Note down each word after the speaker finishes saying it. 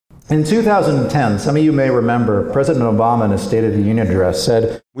In 2010, some of you may remember, President Obama in his State of the Union address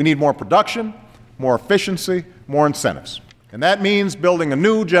said, "We need more production, more efficiency, more incentives. And that means building a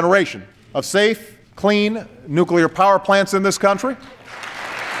new generation of safe, clean nuclear power plants in this country."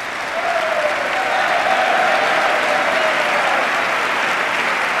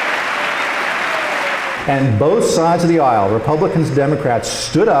 And both sides of the aisle, Republicans and Democrats,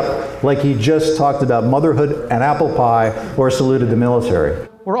 stood up like he just talked about motherhood and apple pie or saluted the military.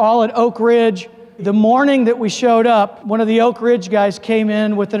 We're all at Oak Ridge. The morning that we showed up, one of the Oak Ridge guys came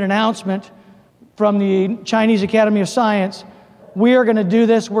in with an announcement from the Chinese Academy of Science. We are going to do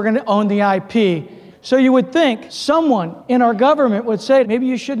this. We're going to own the IP. So you would think someone in our government would say, maybe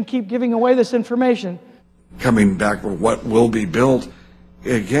you shouldn't keep giving away this information. Coming back with what will be built,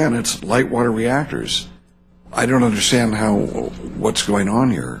 again, it's light water reactors. I don't understand what's going on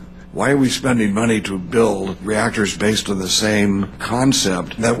here. Why are we spending money to build reactors based on the same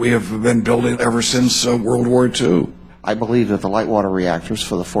concept that we have been building ever since World War II? I believe that the light water reactors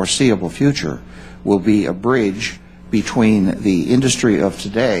for the foreseeable future will be a bridge between the industry of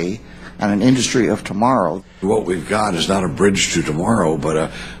today and an industry of tomorrow. What we've got is not a bridge to tomorrow, but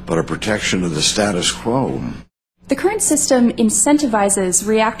a protection of the status quo. The current system incentivizes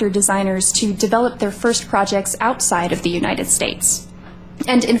reactor designers to develop their first projects outside of the United States.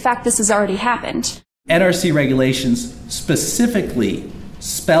 And in fact, this has already happened. NRC regulations specifically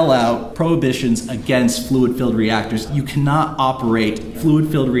spell out prohibitions against fluid-filled reactors. You cannot operate a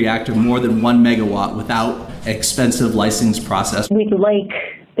fluid-filled reactor more than 1 megawatt without an expensive license process. We'd like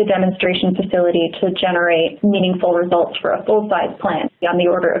the demonstration facility to generate meaningful results for a full-size plant on the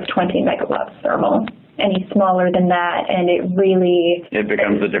order of 20 megawatts thermal. Any smaller than that, and it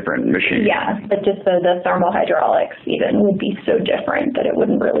becomes a different machine. Yeah, but just the thermal hydraulics even would be so different that it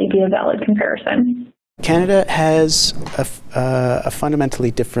wouldn't really be a valid comparison. Canada has a fundamentally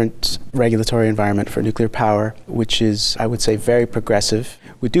different regulatory environment for nuclear power, which is, I would say, very progressive.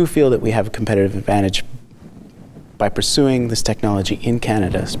 We do feel that we have a competitive advantage by pursuing this technology in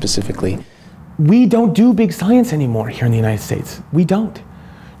Canada specifically. We don't do big science anymore here in the United States. We don't.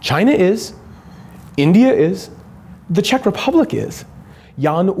 China is. India is, the Czech Republic is.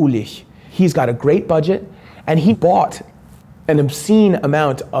 Jan Ulich, he's got a great budget, and he bought an obscene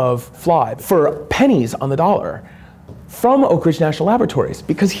amount of FLIBE for pennies on the dollar from Oak Ridge National Laboratories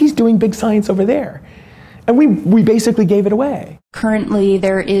because he's doing big science over there. And we basically gave it away. Currently,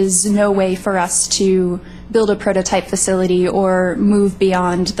 there is no way for us to build a prototype facility or move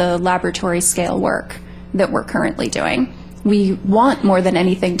beyond the laboratory scale work that we're currently doing. We want more than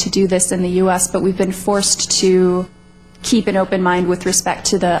anything to do this in the U.S., but we've been forced to keep an open mind with respect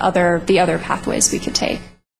to the other pathways we could take.